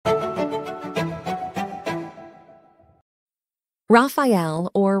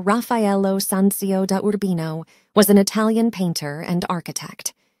Raphael, or Raffaello Sanzio da Urbino, was an Italian painter and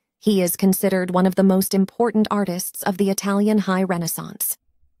architect. He is considered one of the most important artists of the Italian High Renaissance.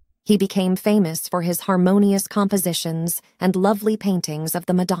 He became famous for his harmonious compositions and lovely paintings of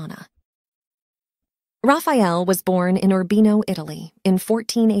the Madonna. Raphael was born in Urbino, Italy, in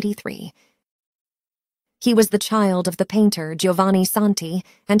 1483. He was the child of the painter Giovanni Santi,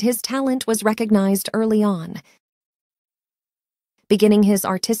 and his talent was recognized early on, beginning his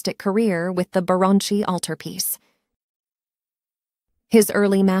artistic career with the Baronci altarpiece. His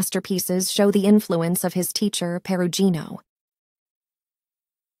early masterpieces show the influence of his teacher Perugino.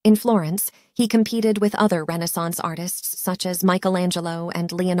 In Florence, he competed with other Renaissance artists such as Michelangelo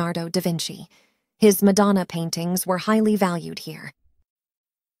and Leonardo da Vinci. His Madonna paintings were highly valued here.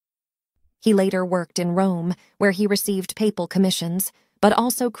 He later worked in Rome, where he received papal commissions, but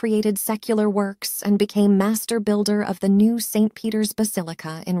also created secular works and became master builder of the new St. Peter's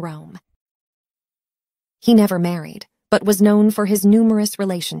Basilica in Rome. He never married, but was known for his numerous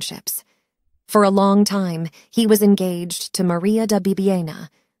relationships. For a long time, he was engaged to Maria da Bibbiena,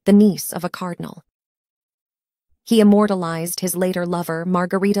 the niece of a cardinal. He immortalized his later lover,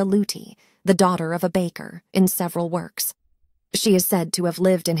 Margherita Luti, the daughter of a baker, in several works. She is said to have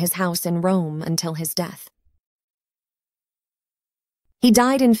lived in his house in Rome until his death. He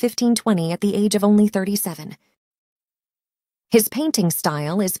died in 1520 at the age of only 37. His painting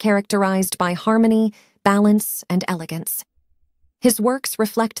style is characterized by harmony, balance, and elegance. His works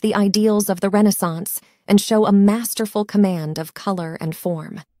reflect the ideals of the Renaissance and show a masterful command of color and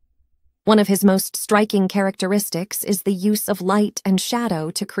form. One of his most striking characteristics is the use of light and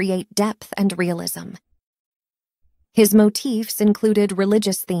shadow to create depth and realism. His motifs included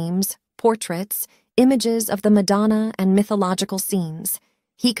religious themes, portraits, images of the Madonna, and mythological scenes.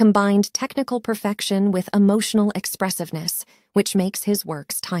 He combined technical perfection with emotional expressiveness, which makes his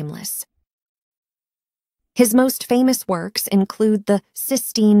works timeless. His most famous works include the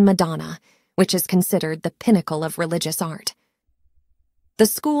Sistine Madonna, which is considered the pinnacle of religious art. The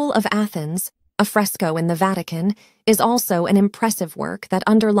School of Athens, a fresco in the Vatican, is also an impressive work that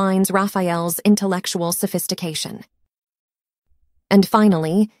underlines Raphael's intellectual sophistication. And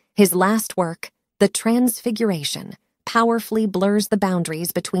finally, his last work, The Transfiguration, powerfully blurs the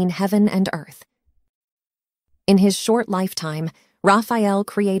boundaries between heaven and earth. In his short lifetime, Raphael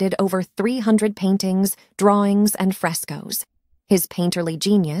created over 300 paintings, drawings, and frescoes. His painterly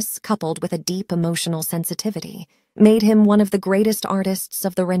genius, coupled with a deep emotional sensitivity, made him one of the greatest artists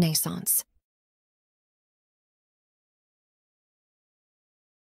of the Renaissance.